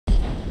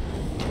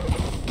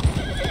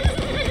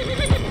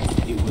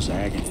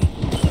agony.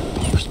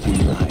 Worst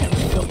pain I ever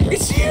felt.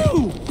 It's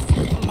you!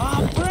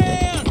 My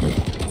friend!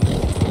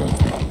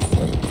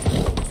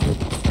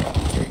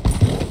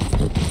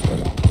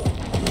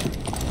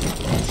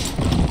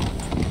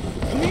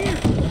 Come here!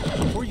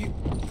 Before you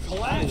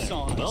collapse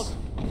on us.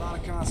 A lot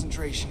of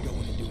concentration going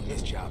into doing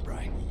this job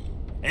right.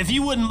 If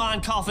you wouldn't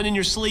mind coughing in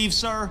your sleeve,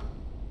 sir.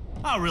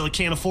 I really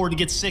can't afford to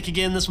get sick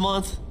again this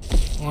month.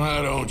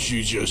 Why don't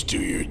you just do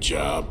your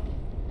job?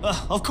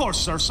 Of course,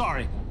 sir.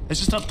 Sorry. It's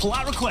just a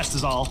polite request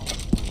is all.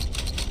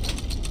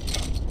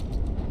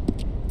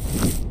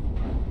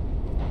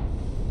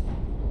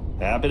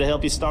 Happy to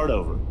help you start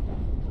over.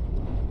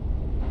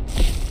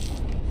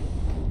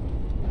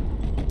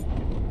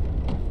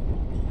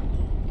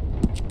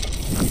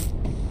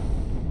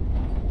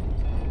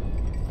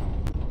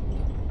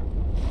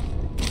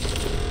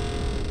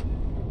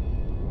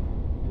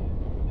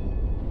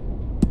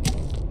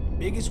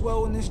 Biggest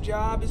woe in this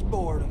job is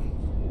boredom.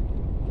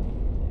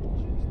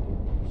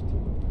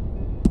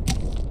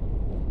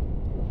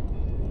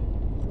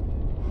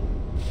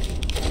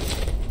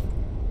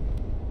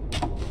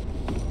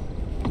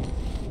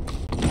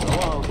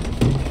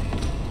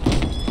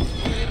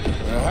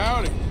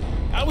 Howdy.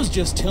 I was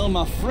just telling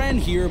my friend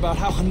here about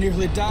how I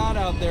nearly died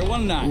out there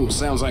one night. Ooh,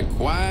 sounds like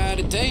quite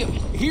a tale.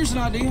 Here's an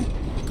idea.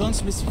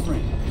 Gunsmith's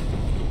friend.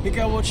 Pick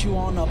out what you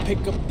want, and I'll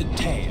pick up the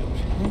tab.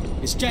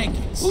 It's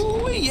Jenkins.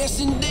 Ooh, yes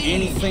indeed.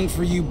 Anything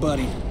for you,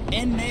 buddy.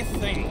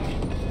 Anything.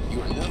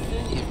 You're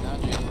nothing if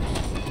not generous.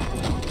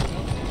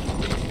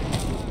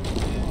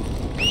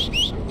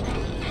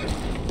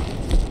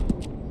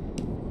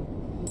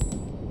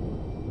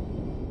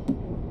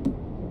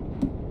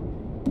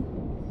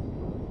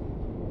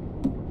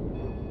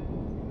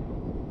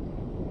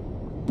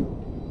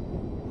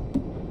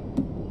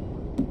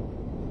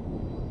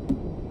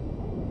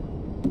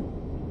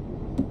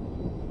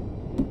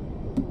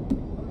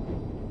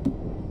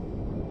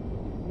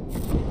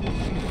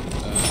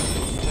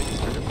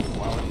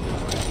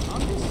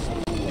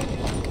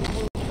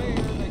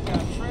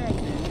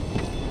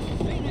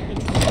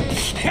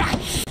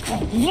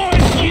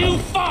 Was you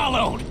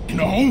followed?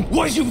 No.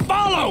 Was you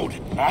followed?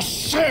 I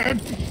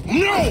said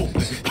no.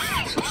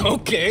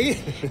 Okay.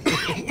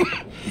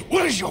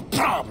 What is your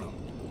problem?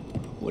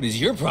 What is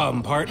your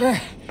problem, partner?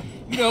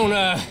 You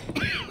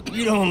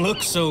don't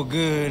look so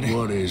good.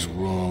 What is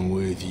wrong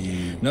with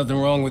you? Nothing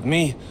wrong with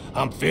me.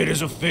 I'm fit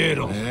as a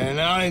fiddle. And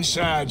not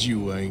inside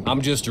you ain't.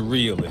 I'm just a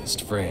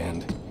realist,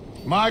 friend.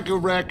 Micah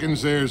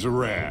reckons there's a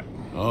rat.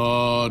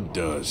 Oh,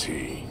 does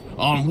he?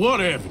 On what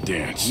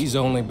evidence? He's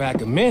only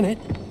back a minute.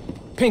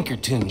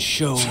 Pinkerton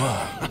show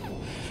up.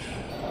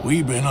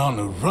 We've been on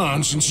the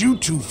run since you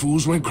two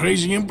fools went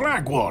crazy in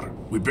Blackwater.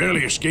 We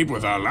barely escaped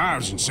with our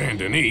lives in Saint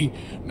Denis.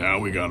 Now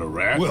we got a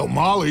rat. Well,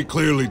 Molly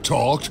clearly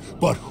talked,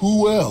 but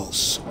who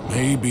else?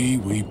 Maybe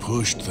we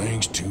pushed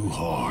things too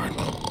hard.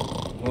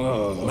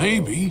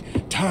 Maybe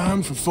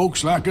time for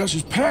folks like us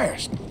is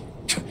past.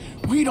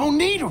 We don't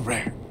need a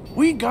rat.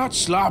 We got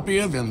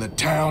sloppier than the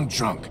town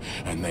drunk,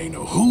 and they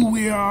know who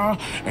we are,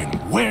 and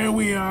where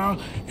we are,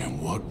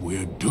 and what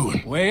we're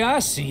doing. Way I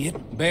see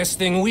it, best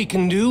thing we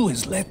can do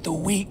is let the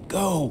week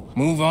go.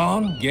 Move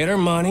on, get our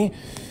money,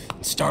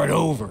 and start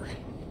over.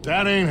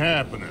 That ain't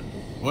happening.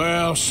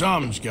 Well,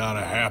 something's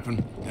gotta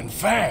happen, and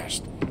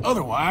fast.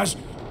 Otherwise,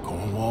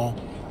 Cornwall,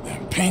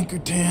 them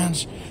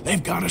Pinkertons,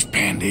 they've got us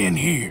penned in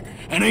here,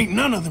 and ain't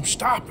none of them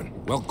stopping.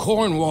 Well,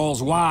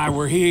 Cornwall's why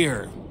we're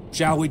here.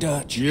 Shall we,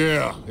 Dutch?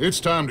 Yeah, it's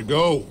time to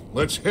go.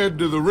 Let's head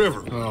to the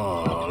river.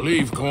 Oh,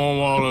 leave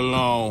Cornwall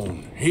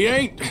alone. He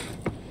ain't...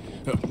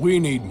 We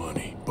need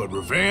money, but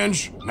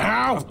revenge,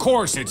 now? Of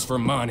course it's for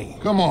money.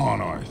 Come on,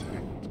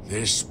 Arthur.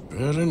 This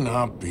better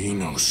not be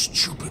no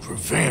stupid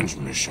revenge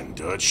mission,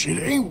 Dutch.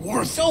 It ain't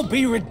worth it. Don't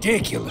be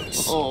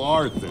ridiculous. Oh,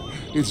 Arthur,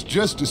 it's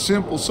just a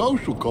simple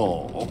social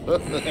call.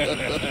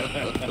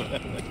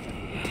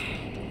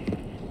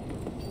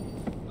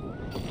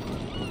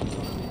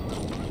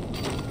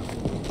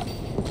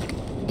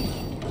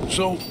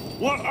 So,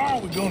 what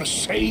are we gonna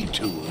say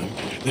to him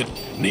that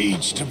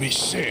needs to be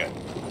said?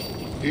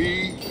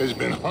 He has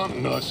been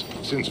hunting us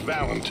since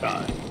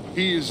Valentine.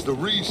 He is the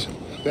reason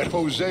that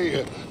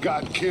Hosea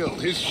got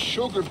killed. His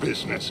sugar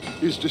business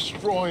is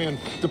destroying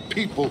the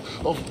people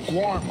of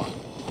Guarma.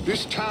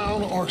 This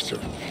town, Arthur,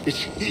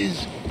 it's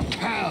his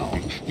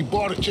town. He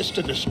bought it just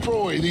to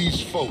destroy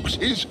these folks.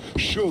 His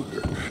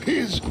sugar,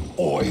 his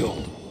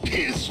oil,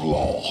 his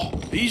law.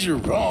 These are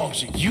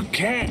wrongs that you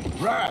can't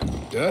right,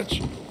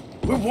 Dutch.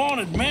 We're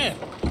wanted men.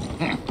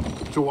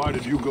 So why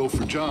did you go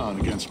for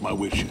John against my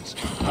wishes?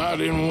 I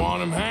didn't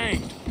want him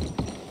hanged.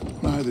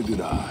 Neither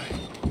did I.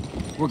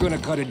 We're gonna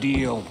cut a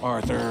deal,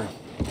 Arthur.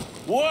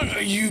 What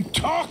are you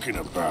talking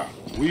about?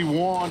 We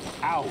want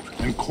out,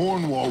 and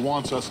Cornwall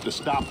wants us to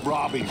stop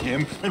robbing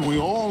him, and we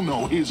all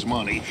know his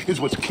money is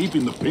what's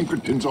keeping the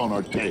Pinkertons on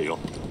our tail.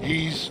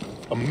 He's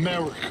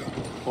America,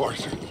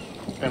 Arthur,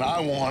 and I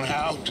want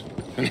out,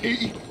 and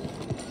he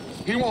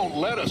won't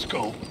let us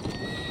go.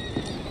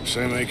 This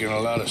ain't making a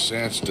lot of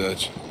sense,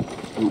 Dutch.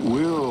 It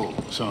will,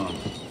 son.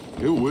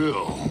 It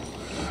will.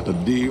 A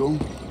deal,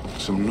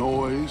 some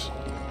noise,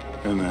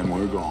 and then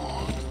we're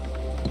gone.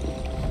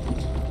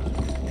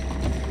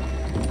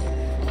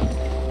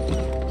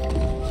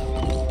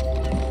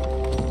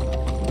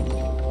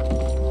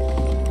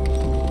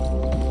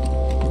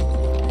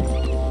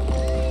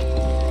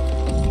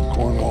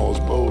 Cornwall's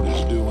boat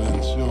is due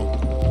in soon.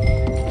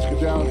 Let's get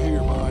down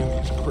here behind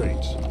these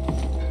crates.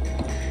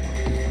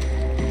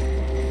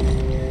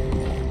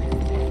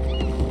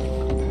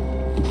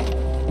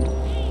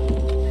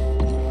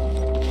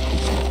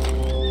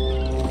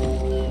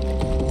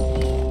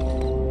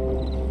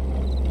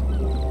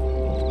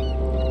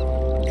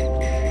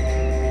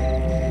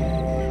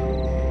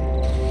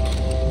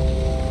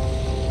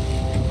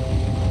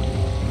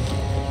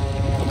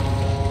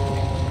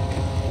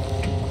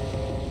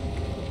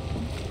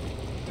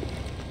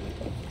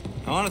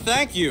 I want to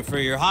thank you for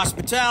your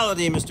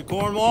hospitality, Mr.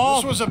 Cornwall.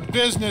 This was a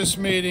business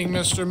meeting,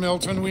 Mr.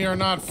 Milton. We are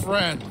not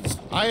friends.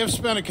 I have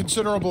spent a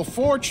considerable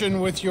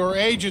fortune with your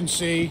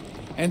agency,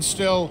 and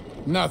still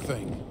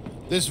nothing.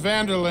 This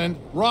Vanderlyn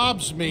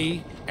robs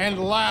me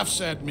and laughs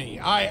at me.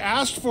 I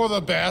asked for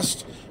the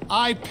best.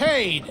 I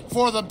paid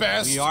for the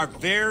best. We are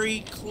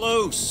very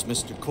close,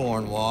 Mr.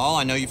 Cornwall.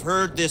 I know you've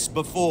heard this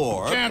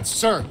before. Chance,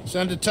 sir.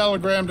 Send a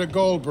telegram to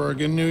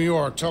Goldberg in New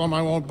York. Tell him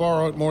I won't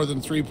borrow it more than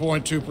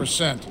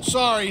 3.2%.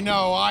 Sorry,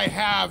 no, I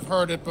have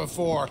heard it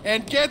before.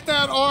 And get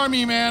that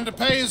army man to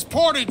pay his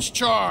portage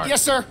charge.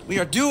 Yes, sir. We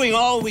are doing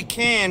all we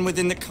can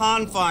within the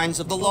confines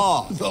of the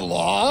law. The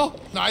law?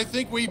 I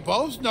think we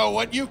both know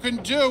what you can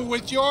do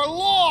with your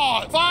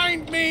law.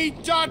 Find me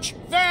Dutch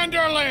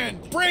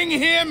Vanderlyn. Bring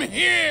him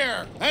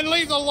here. And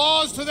leave the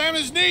laws to them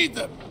as need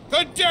them.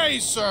 Good day,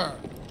 sir.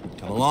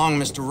 Come along,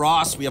 Mr.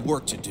 Ross. We have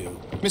work to do.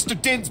 Mr.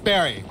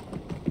 Didsbury.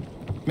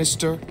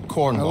 Mr.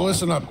 Cornwall. Now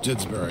listen up,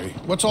 Didsbury.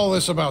 What's all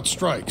this about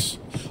strikes?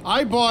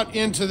 I bought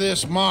into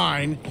this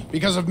mine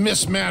because of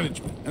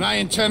mismanagement, and I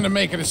intend to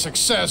make it a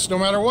success no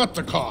matter what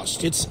the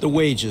cost. It's the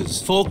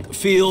wages. Folk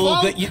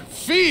feel that you...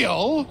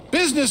 Feel?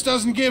 Business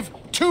doesn't give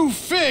two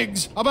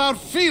figs about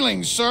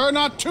feelings, sir,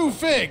 not two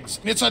figs.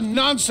 It's a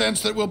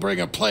nonsense that will bring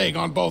a plague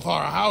on both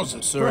our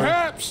houses, sir.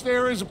 Perhaps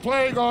there is a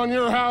plague on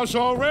your house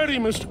already,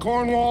 Mr.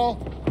 Cornwall.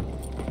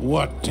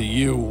 What do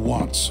you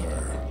want,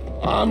 sir?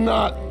 I'm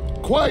not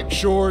quite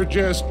sure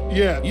just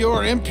yet.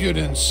 Your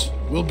impudence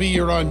will be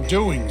your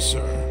undoing,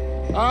 sir.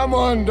 I'm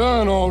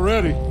undone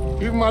already.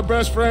 Even my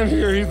best friend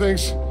here, he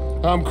thinks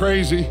I'm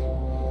crazy.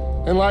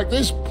 And like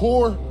this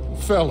poor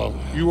fellow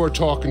you are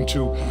talking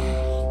to,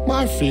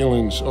 my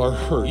feelings are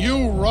hurt.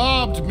 You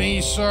robbed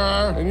me,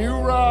 sir. And you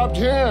robbed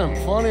him.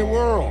 Funny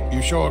world.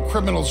 You show a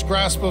criminal's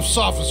grasp of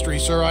sophistry,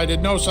 sir. I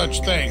did no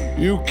such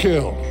thing. You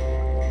kill.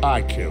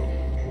 I kill.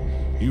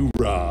 You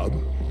rob.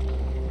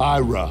 I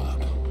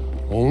rob.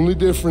 Only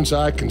difference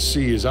I can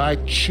see is I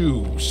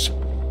choose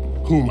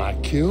whom I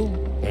kill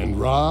and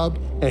rob,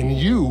 and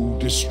you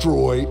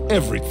destroy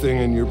everything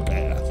in your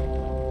path.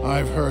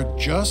 I've heard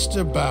just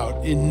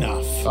about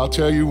enough. I'll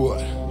tell you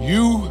what.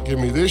 You give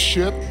me this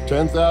ship,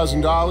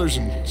 $10,000,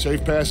 and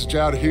safe passage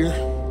out of here,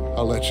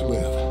 I'll let you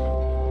live.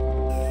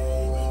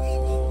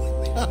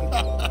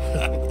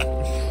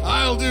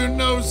 I'll do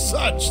no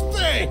such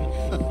thing.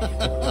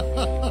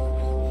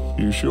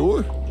 You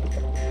sure?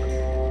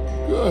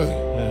 Good.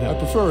 I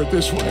prefer it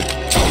this way.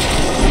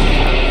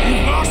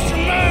 You've lost your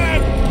man!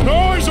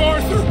 Noise,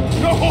 Arthur!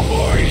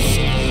 Noise!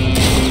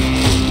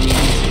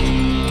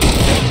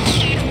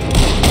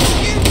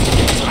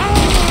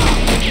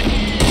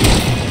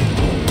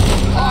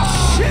 Oh,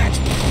 shit!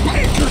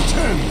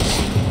 Pinkertons!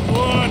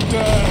 What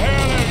the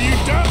hell have you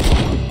done?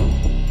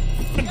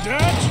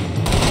 Dutch?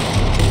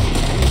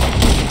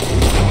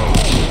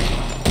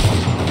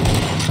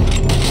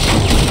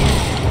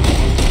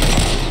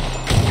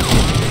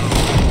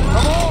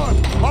 Come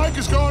on! Mike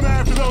is going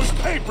after those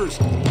papers.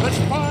 Let's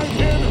find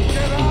him and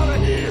get out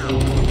of here.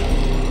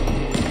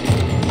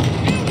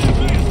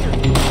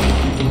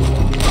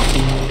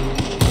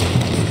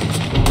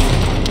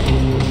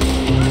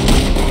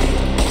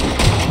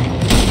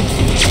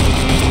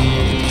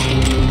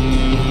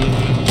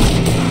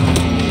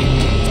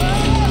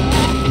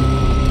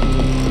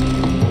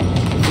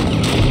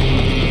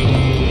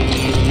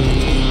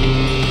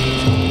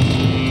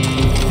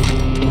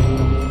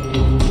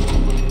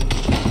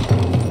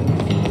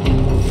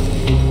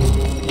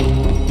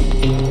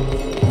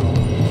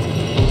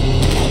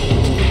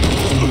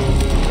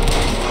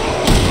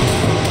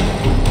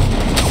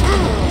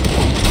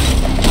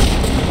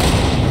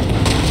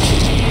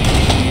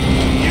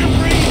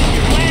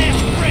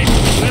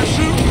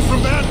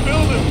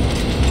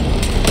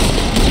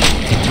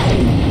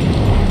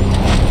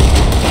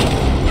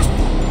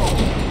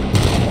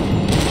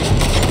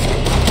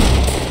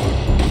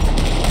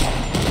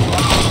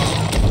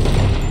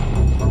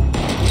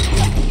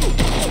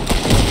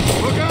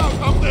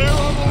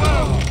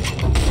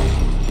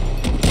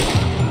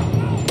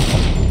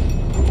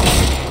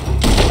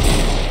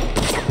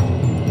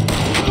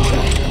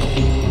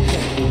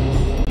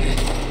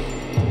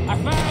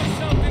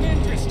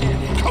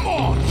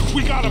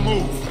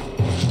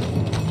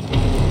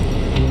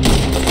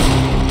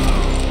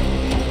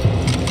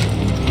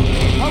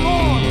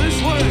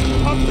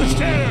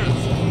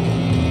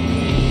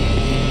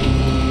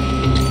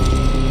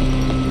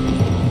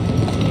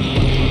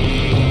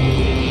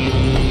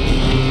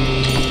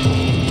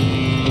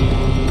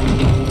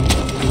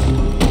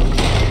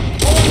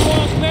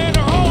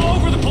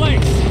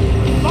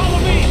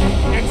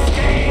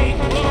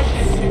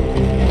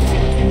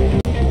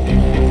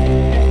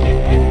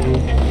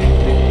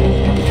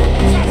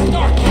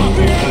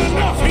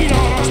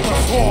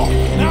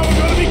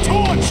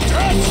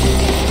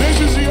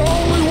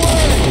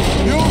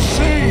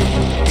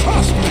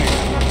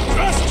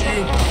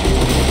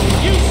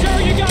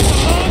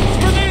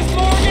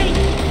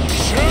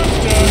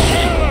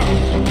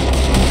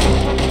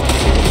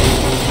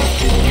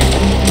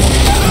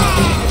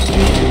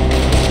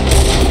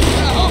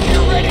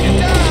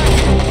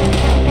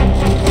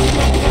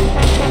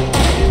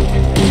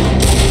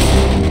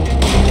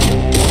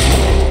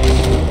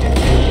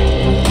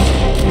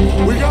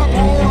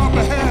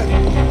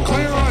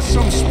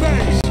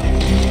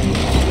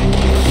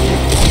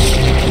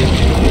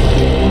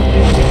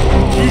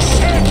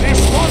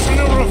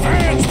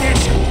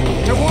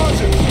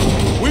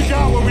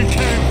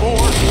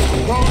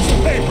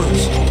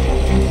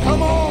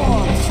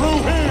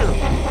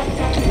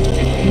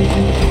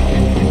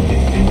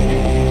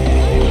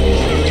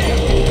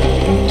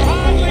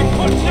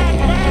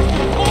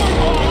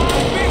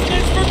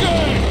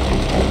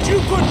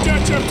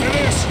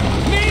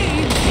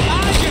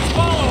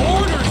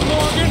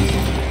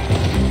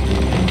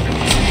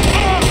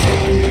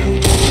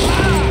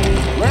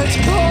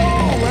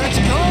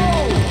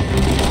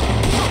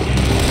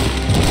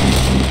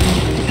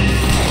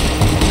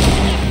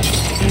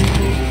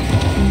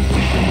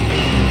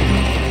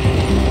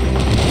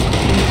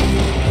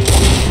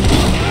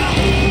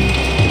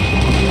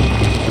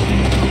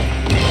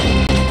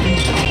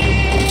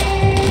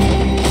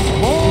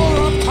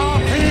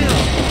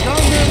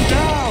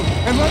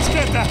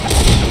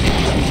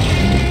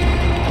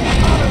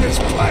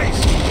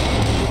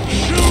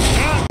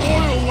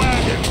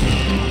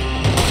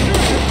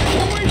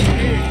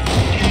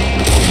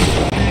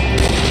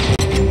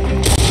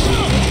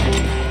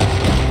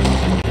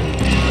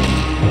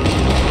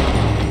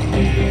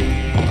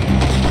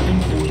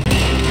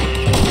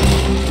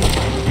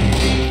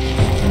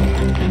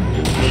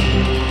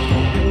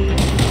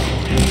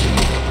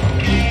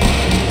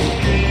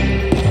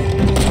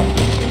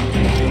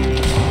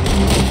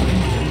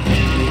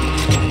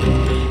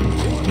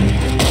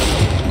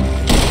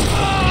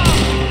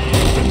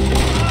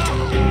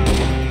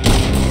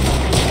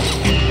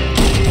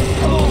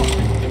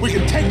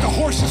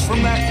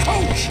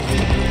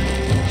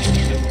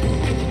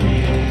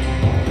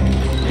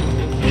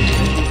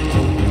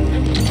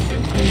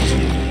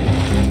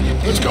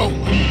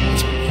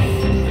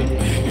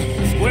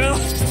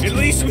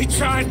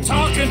 tried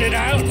talking it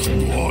out.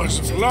 Boys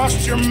have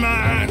lost your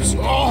minds.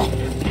 Oh,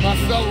 I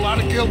felt a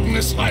lot of guilt in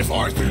this life,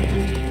 Arthur.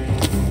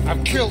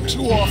 I've killed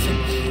too often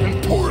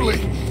and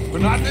poorly,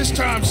 but not this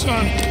time,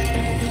 son.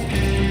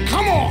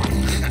 Come on!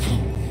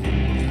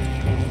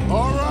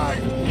 All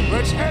right,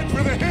 let's head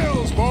for the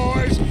hills,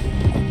 boys.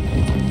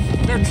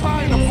 They're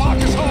trying to block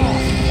us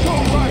off. Go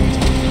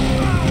right.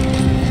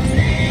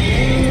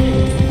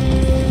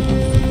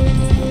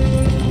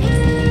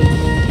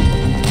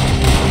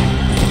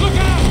 Look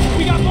out!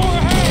 We got more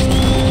ahead!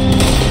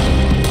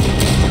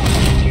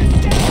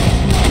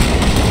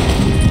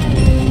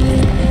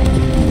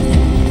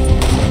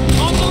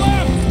 On the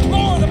left!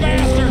 More of the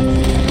bastards!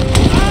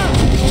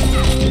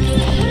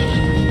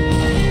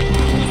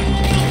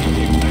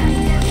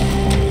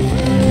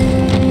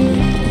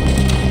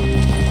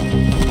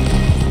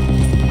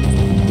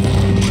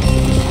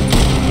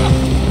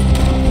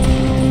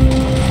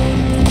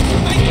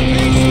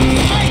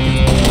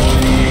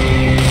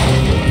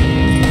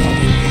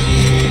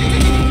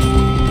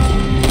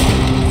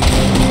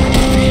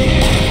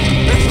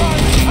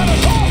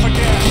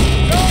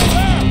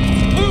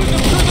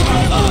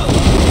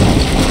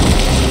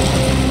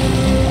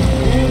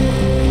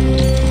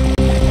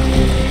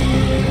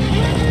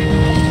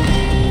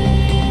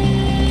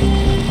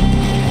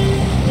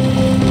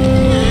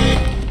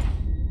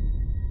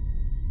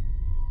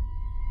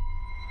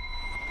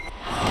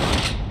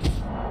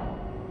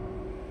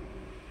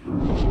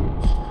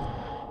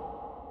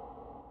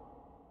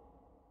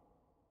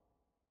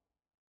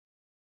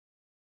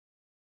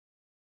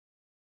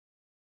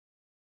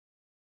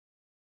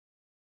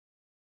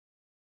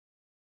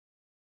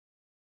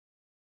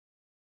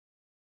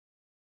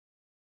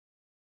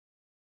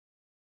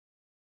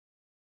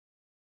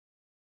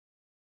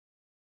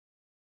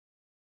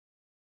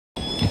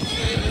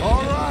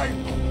 All right,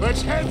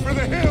 let's head for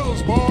the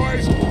hills,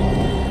 boys.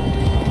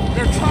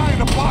 They're trying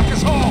to block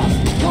us off.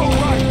 Go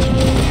right.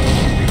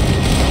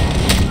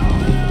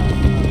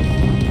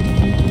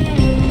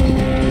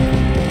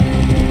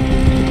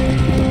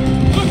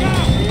 Look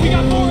out! We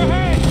got more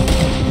ahead!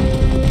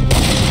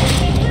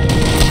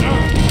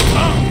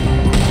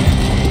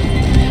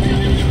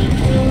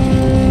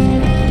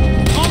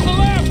 On the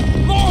left!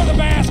 More of the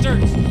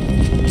bastards!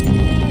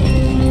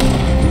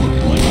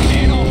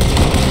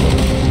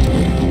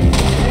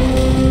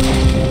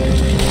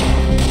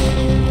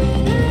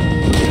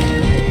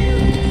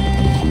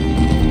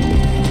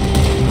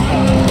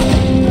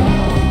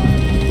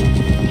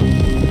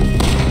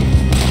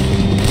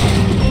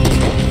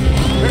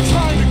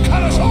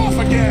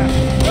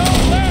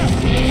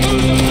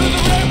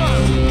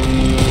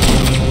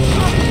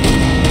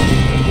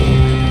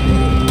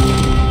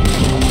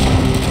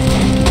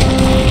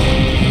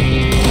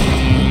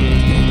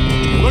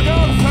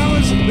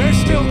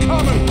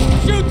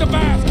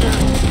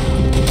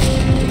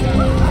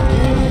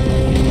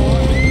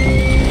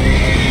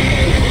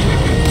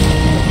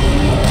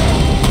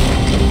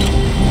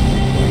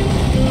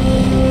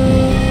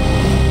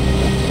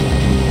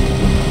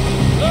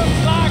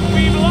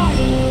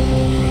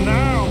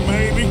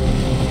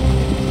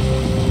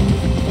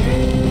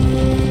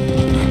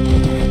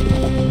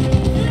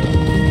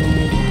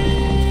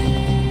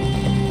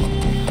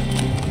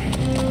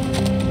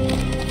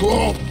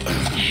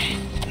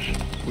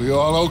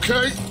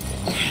 Okay?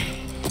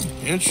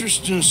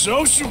 Interesting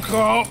social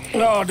call.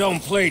 Oh, don't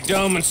play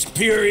dumb and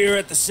superior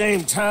at the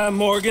same time,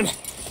 Morgan.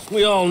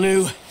 We all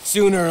knew,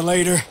 sooner or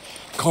later,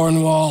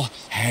 Cornwall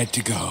had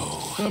to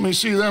go. Let me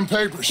see them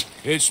papers.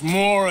 It's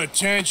more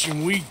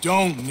attention we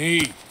don't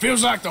need.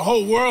 Feels like the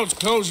whole world's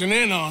closing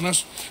in on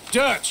us.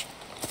 Dutch,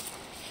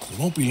 it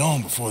won't be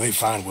long before they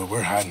find where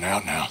we're hiding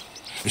out now.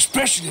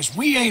 Especially as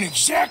we ain't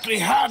exactly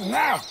hiding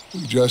out.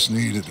 We just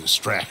need a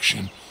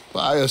distraction.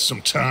 Buy us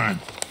some time.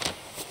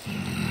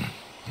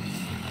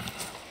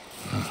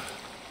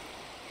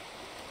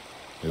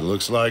 It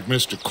looks like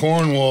Mr.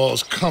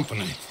 Cornwall's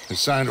company has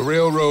signed a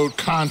railroad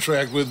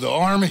contract with the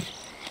army.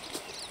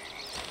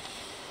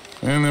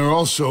 And they're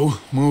also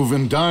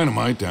moving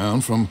dynamite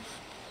down from,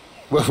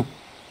 well,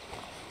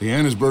 the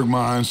Annesburg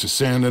mines to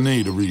Saint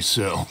Denis to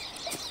resell.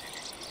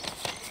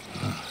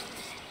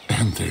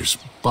 And there's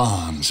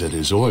bombs at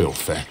his oil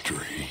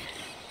factory.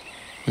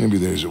 Maybe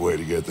there's a way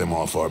to get them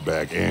off our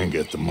back and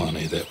get the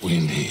money that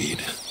we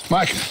need.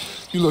 Micah,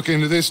 you look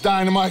into this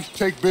dynamite.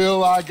 Take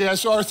Bill, I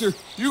guess. Arthur,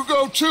 you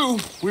go too.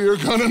 We are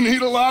gonna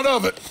need a lot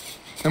of it.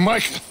 And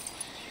Micah,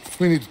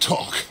 we need to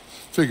talk.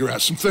 Figure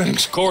out some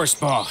things. Of course,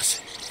 boss.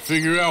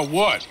 Figure out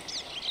what?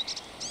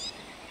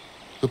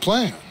 The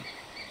plan.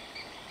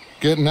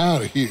 Getting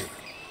out of here.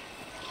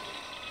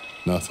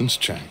 Nothing's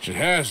changed. It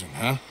hasn't,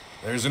 huh?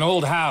 There's an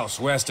old house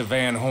west of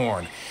Van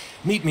Horn.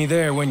 Meet me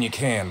there when you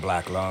can,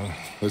 Black Lung.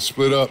 Let's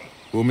split up.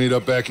 We'll meet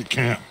up back at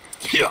camp.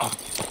 Yeah.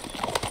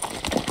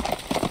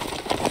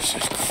 This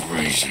is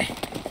crazy.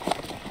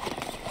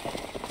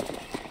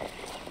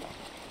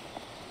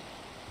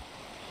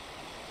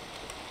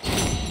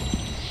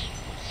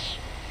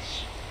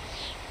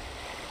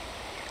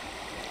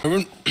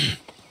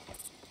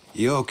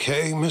 You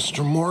okay,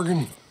 Mr.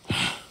 Morgan?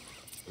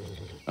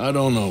 I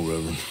don't know,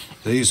 Reverend.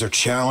 These are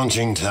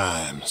challenging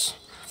times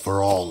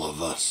for all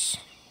of us.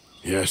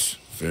 Yes,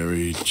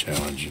 very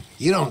challenging.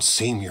 You don't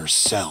seem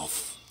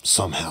yourself,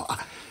 somehow.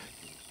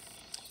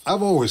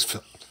 I've always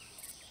felt...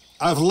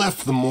 I've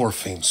left the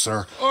morphine,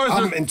 sir.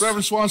 Arthur,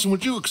 Reverend Swanson,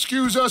 would you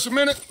excuse us a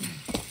minute?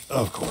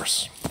 Of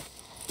course.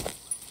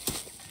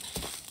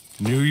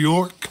 New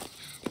York.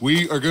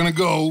 We are gonna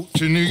go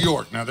to New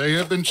York. Now, they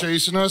have been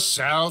chasing us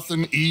south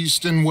and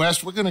east and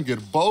west. We're gonna get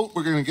a boat,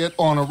 we're gonna get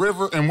on a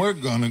river, and we're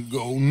gonna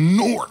go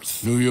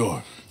north. New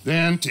York.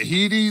 Then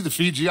Tahiti, the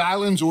Fiji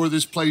Islands, or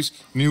this place,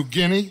 New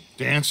Guinea,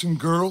 dancing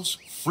girls,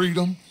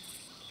 freedom.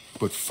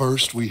 But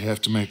first, we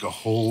have to make a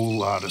whole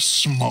lot of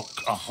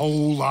smoke, a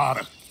whole lot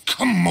of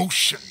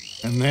commotion.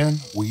 And then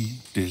we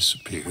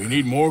disappear. We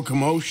need more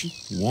commotion?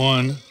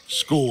 1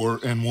 score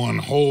and 1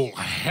 whole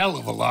hell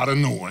of a lot of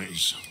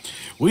noise.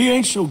 We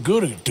ain't so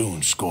good at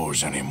doing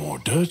scores anymore,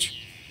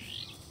 Dutch.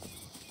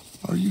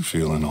 Are you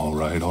feeling all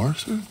right,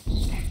 Arthur?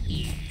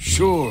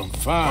 Sure, I'm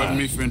fine. Pardon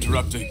me for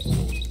interrupting.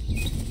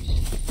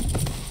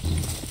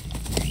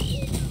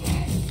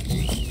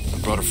 I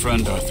brought a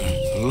friend, Arthur.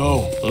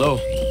 Hello. Hello.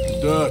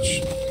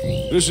 Dutch.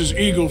 This is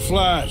Eagle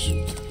Flies.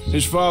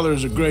 His father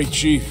is a great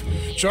chief.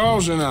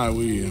 Charles and I,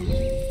 we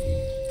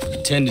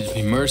pretended to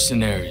be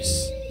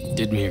mercenaries.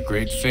 Did me a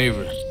great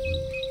favor.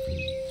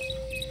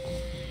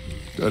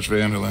 Dutch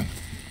Vanderlyn,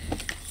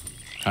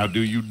 how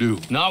do you do?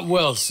 Not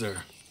well,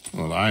 sir.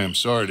 Well, I am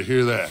sorry to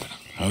hear that.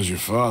 How's your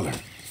father?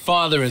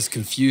 Father has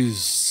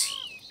confused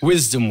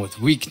wisdom with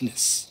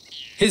weakness.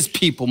 His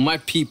people, my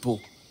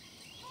people,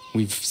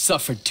 we've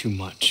suffered too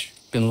much,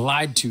 been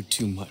lied to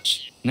too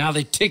much. Now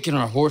they've taken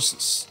our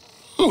horses.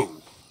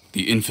 Who?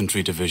 The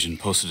infantry division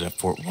posted at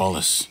Fort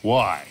Wallace.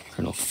 Why?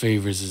 Colonel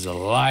Favors is a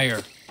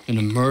liar and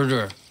a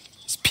murderer.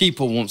 His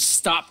people won't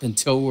stop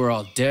until we're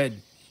all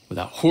dead.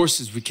 Without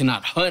horses, we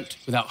cannot hunt.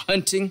 Without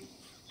hunting,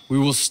 we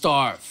will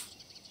starve.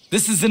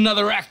 This is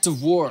another act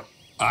of war.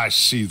 I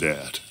see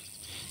that.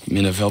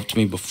 Men have helped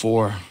me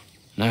before,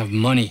 and I have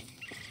money.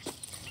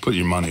 Put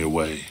your money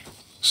away,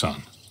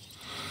 son.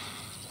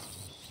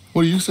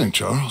 What do you think,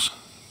 Charles?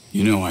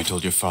 You know I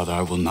told your father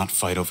I will not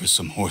fight over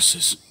some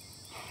horses.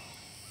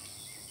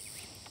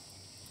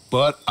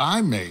 But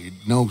I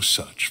made no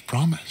such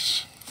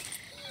promise.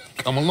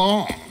 Come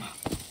along.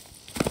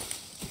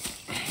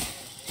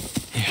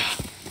 Yeah,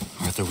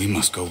 Arthur, we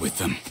must go with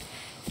them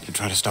to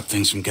try to stop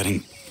things from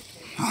getting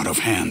out of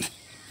hand.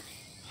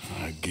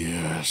 I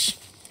guess.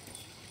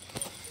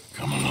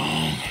 Come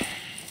along.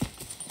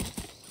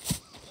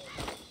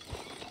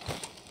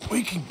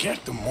 We can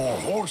get them more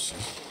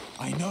horses.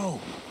 I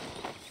know.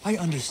 I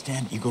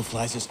understand Eagle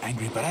Flies is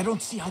angry, but I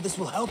don't see how this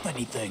will help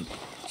anything.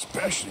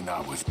 Especially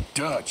not with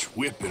Dutch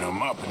whipping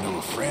them up into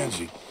a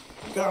frenzy.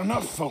 Got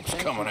enough folks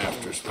coming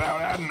after us without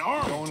adding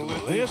arms to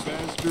the list.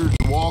 Bastards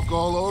walk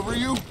all over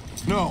you?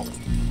 No,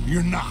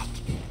 you're not.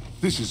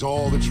 This is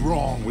all that's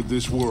wrong with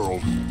this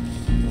world.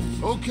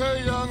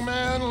 Okay, young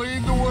man,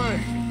 lead the way.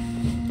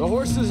 The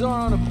horses are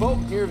on a boat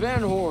near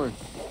Van Horn.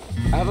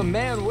 I have a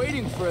man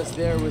waiting for us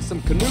there with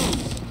some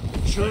canoes.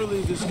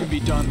 Surely this can be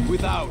done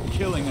without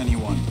killing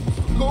anyone.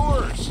 Of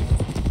course.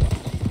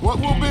 What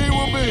will be,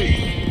 will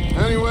be.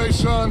 Anyway,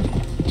 son,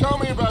 tell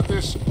me about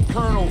this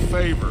Colonel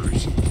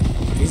Favors.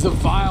 He's a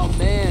vile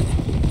man.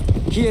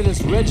 He and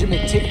his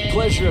regiment take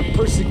pleasure in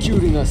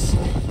persecuting us.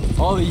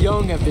 All the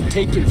young have been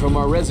taken from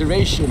our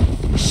reservation,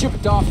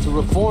 shipped off to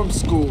reform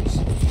schools.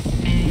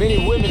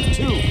 Many women,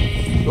 too.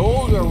 The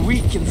old are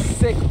weak and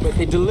sick, but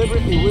they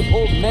deliberately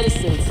withhold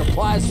medicine and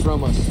supplies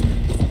from us.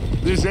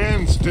 This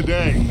ends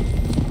today.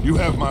 You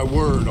have my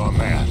word on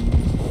that.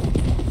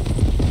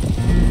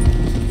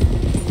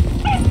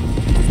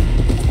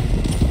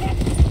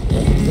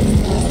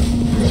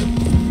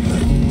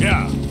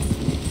 Yeah.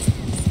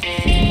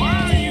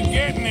 Why are you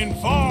getting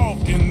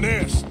involved in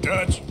this,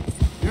 Dutch?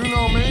 You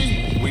know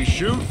me. We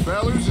shoot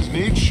fellers as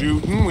need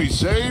shooting. We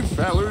save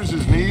fellers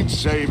as need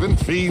saving.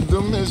 Feed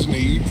them as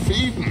need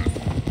feeding.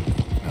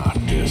 Not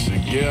this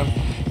again.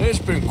 It's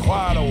been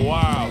quite a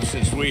while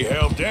since we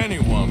helped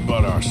anyone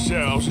but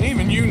ourselves, and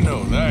even you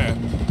know that.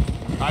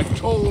 I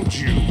told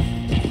you.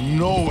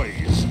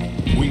 Noise.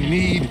 We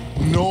need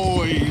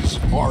noise,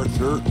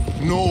 Arthur.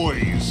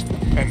 Noise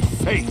and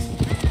faith.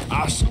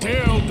 I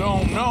still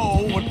don't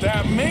know what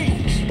that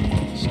means.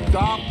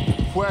 Stop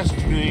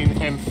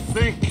questioning and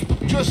think.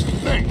 Just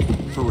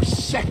think for a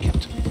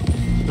second.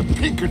 The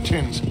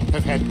Pinkertons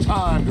have had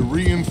time to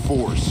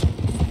reinforce.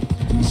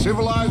 The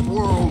civilized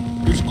world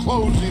is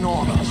closing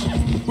on us.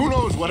 Who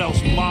knows what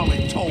else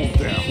Molly told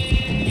them?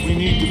 We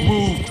need to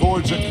move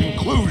towards a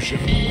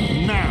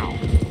conclusion now.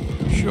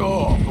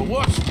 Sure, but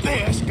what's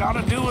this got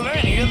to do with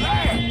any of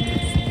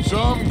that?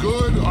 Some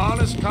good,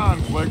 honest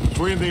conflict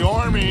between the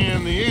army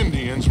and the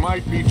Indians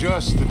might be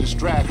just the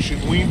distraction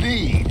we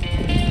need.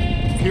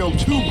 Kill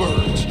 2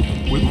 birds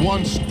with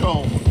 1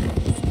 stone.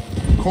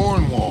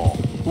 Cornwall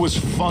was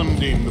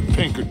funding the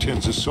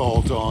Pinkertons'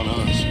 assault on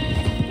us.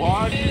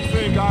 Why do you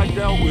think I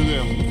dealt with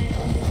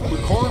him?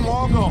 With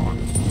Cornwall gone,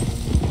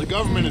 the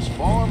government is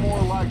far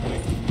more likely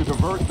to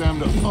divert them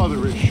to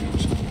other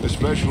issues,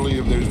 especially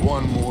if there's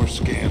one more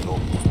scandal.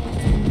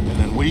 And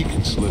then we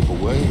can slip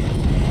away.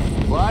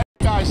 Like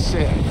I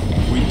said,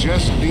 we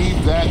just need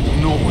that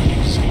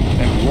noise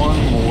and one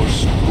more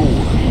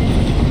score.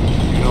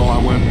 You know,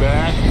 I went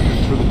back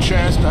for the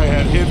chest I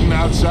had hidden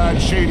outside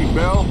Shady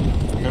Belle,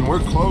 and we're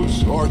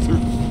close, Arthur.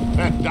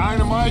 That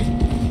dynamite,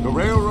 the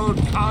railroad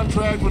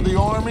contract with the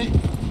Army,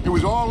 it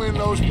was all in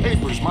those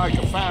papers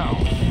Micah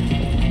found.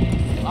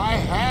 I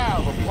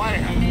have a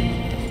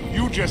plan.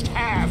 You just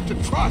have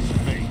to trust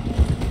me.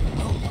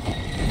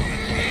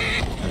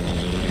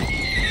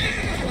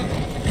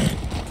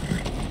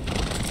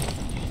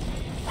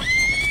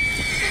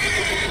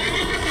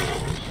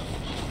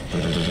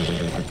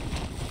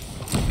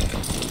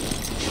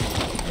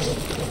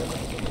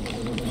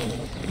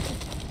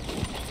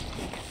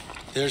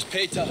 There's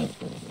Peta.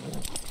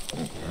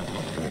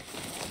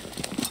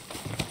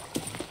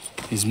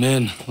 These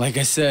men, like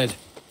I said,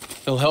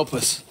 they'll help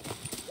us.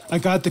 I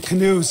got the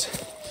canoes.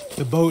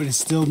 The boat is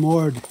still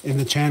moored in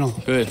the channel.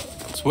 Good.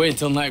 Let's wait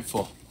until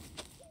nightfall.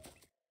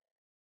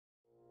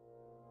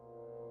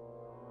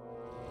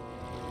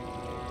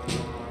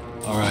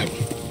 All right.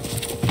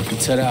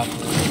 Let's head out.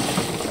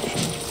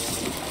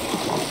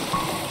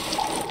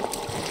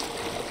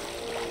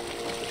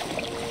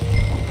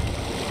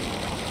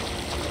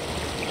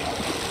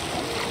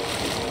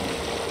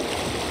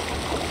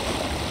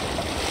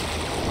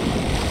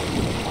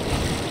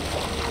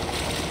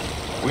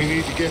 We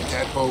need to get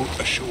that boat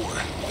ashore.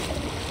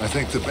 I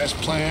think the best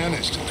plan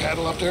is to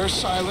paddle up there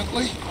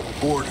silently,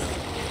 board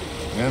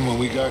her. Then when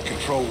we got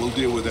control, we'll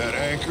deal with that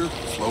anchor,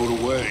 float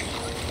away.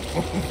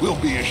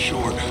 We'll be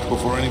ashore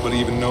before anybody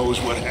even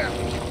knows what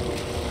happened.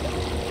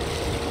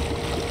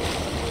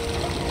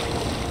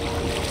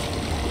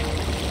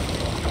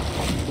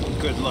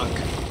 Good luck.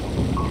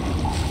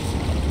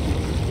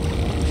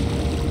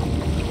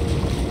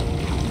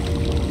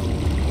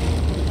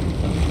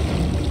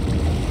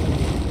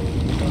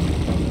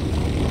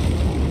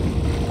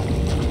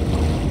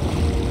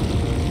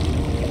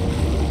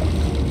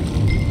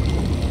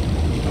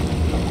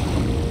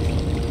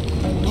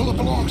 Pull up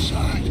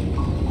alongside,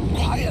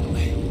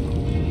 quietly.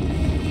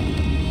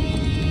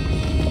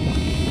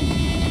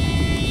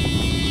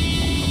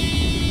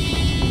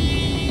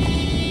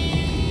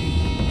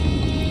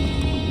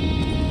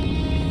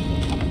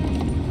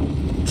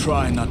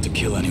 Try not to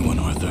kill anyone,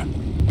 Arthur.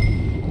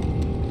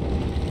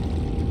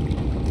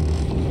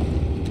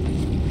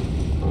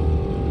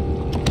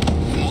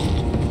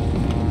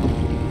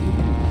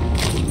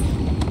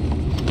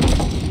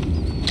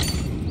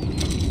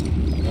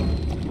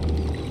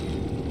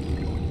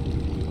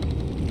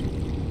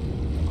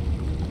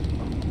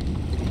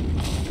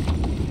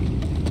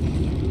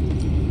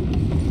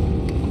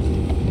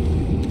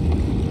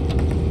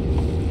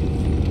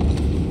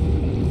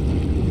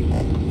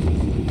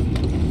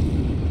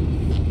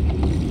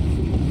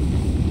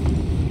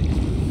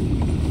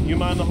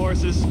 Mind the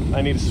horses?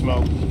 I need a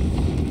smoke.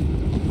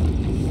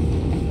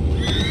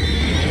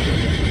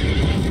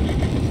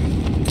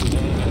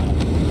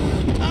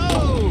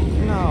 Oh!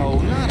 No,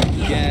 not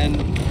again.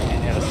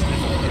 Ain't had a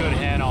sniff of a good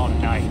hand all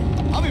night.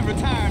 I'll be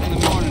retiring in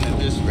the morning at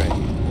this rate.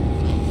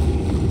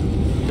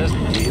 Just a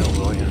deal,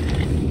 will you?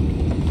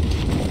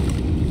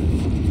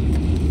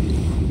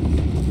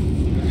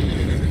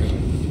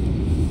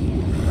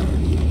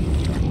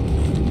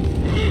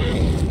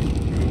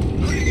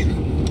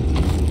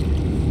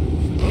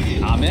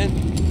 I'm in.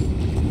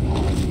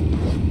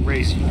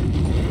 Race you.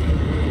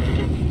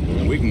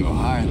 We can go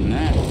higher than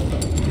that.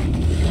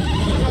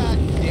 God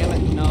damn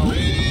it, no.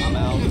 I'm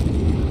out.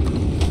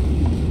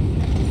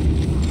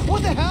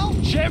 What the hell?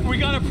 Shep, we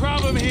got a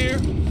problem here.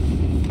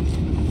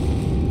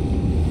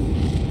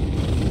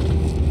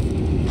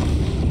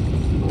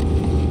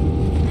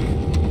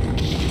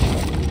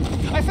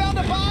 I found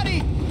a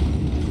body!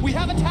 We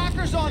have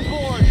attackers on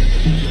board!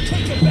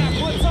 Take it back,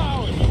 what's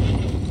ours?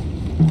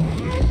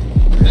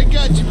 They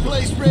got your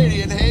place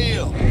ready in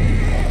hell.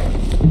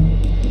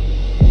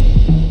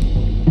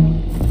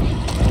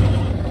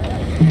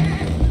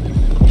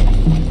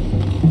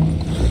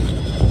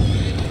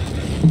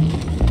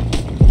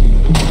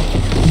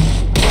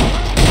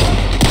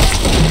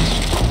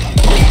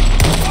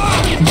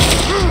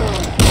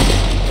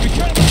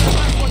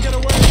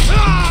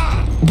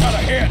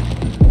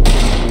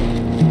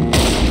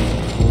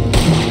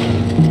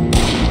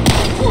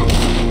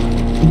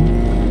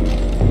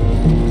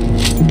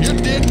 You're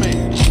dead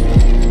man.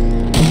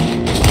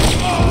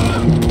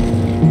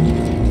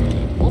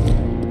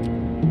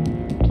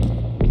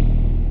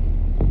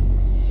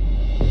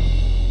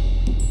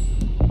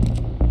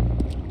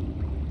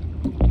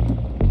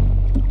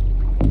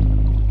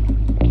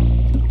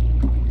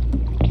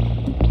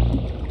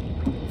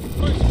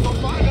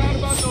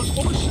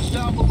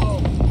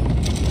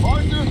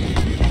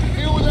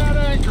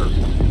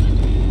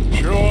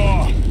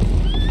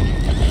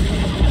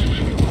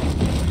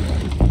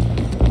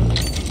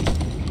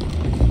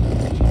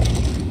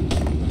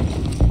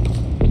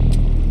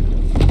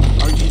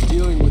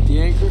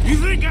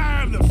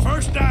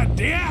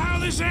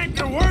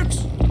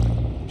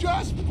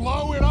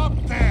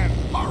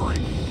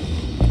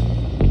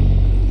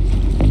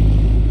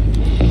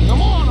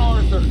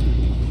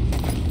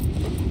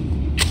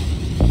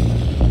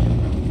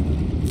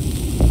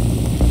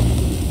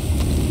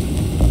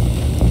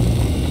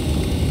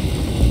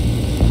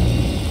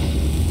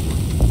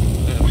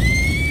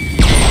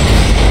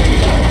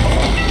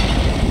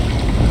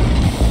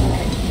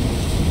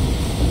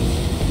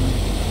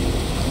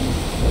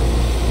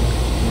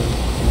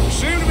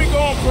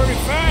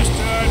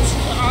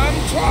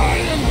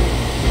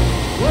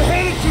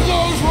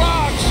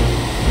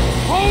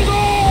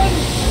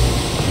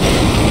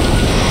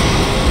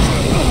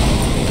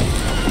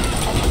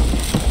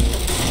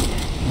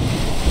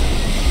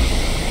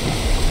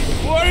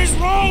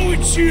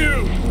 Bless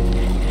you!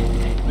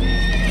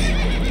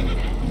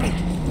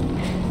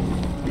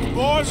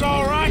 Boys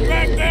all right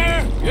back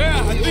there?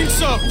 Yeah, I think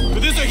so.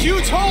 But there's a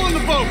huge hole in the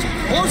boat.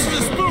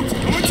 Horses are spooked,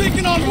 and we're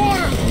taking on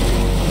water.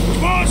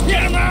 Boys,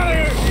 get him out of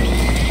here!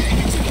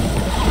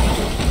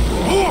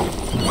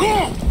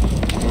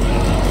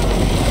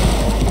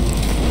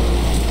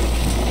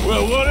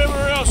 Well, whatever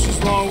else is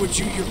wrong with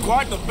you, you're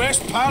quite the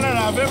best pilot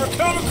I've ever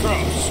come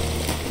across.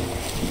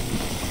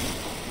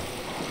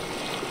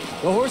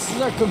 The horses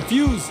are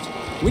confused.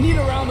 We need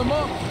to round them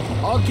up.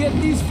 I'll get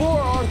these 4,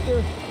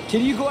 Arthur.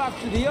 Can you go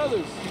after the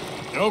others?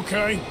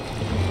 Okay.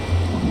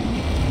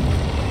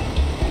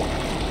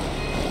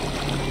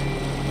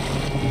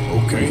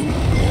 Okay.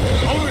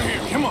 Over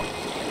here, come on.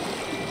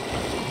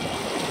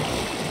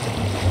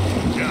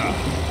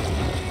 Yeah.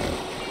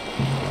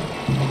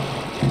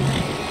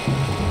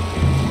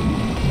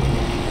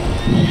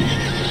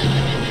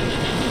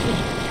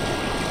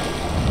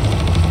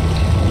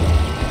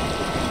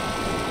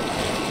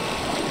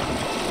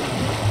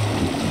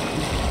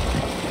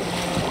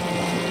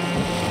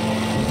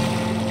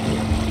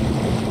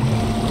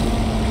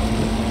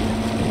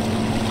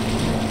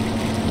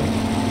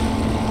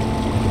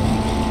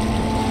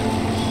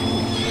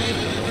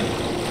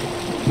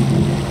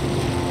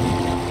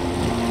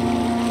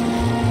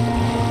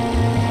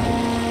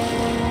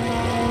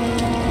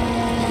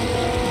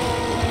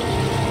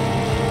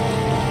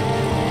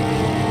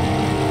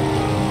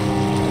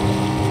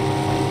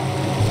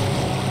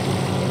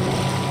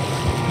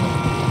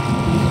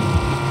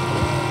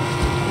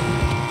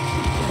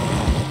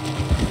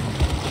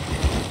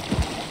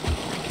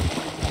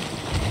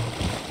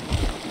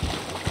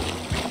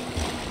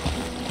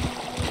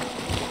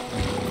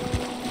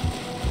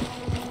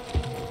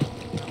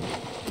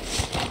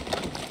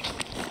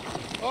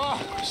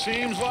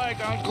 Seems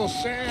like Uncle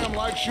Sam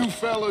likes you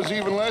fellas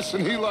even less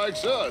than he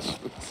likes us.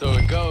 So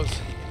it goes.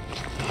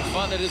 A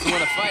father doesn't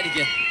want to fight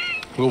again.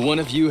 Will one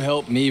of you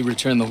help me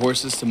return the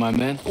horses to my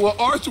men? Well,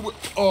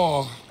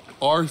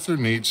 Arthur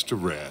needs to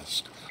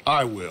rest.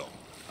 I will.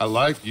 I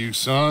like you,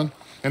 son.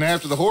 And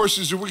after the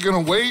horses, are we gonna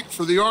wait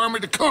for the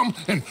army to come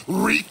and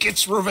wreak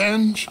its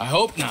revenge? I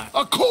hope not.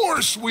 Of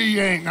course we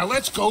ain't. Now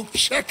let's go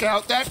check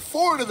out that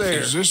fort of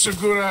theirs. Is this a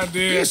good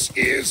idea? This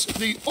is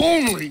the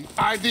only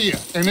idea,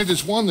 and it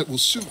is one that will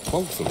suit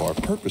both of our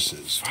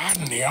purposes.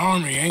 Fighting the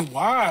army ain't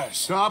wise.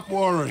 Stop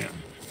worrying.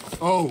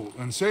 Oh,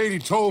 and Sadie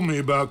told me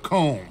about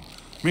Combe.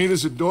 Meet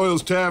us at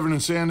Doyle's Tavern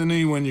in Saint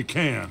Denis when you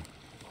can.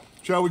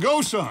 Shall we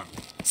go, son?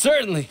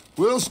 Certainly.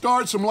 We'll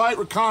start some light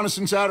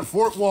reconnaissance out at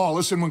Fort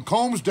Wallace, and when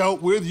Combs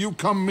dealt with, you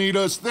come meet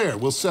us there.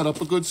 We'll set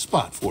up a good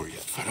spot for you.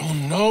 I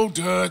don't know,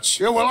 Dutch.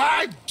 Yeah, well,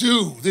 I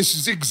do. This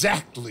is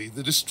exactly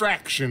the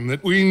distraction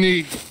that we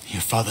need. Your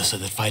father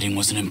said that fighting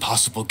was an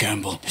impossible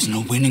gamble. There's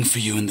no winning for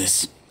you in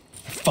this.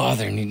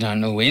 Father need not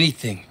know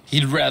anything.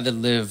 He'd rather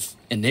live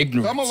in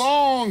ignorance. Come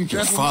along, Your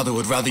gentlemen. father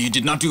would rather you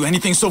did not do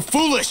anything so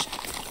foolish.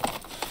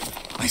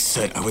 I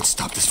said I would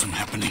stop this from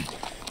happening.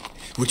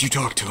 Would you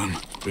talk to him?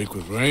 Speak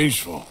with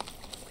Rangeful.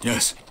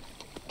 Yes.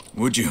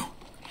 Would you?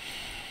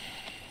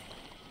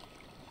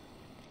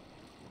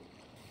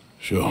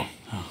 Sure.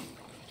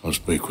 I'll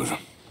speak with him.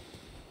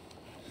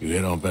 You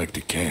head on back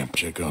to camp,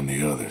 check on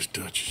the others.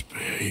 Dutch's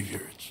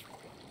behavior,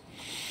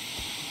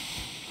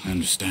 I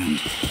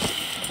understand.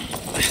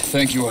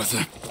 Thank you,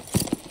 Arthur.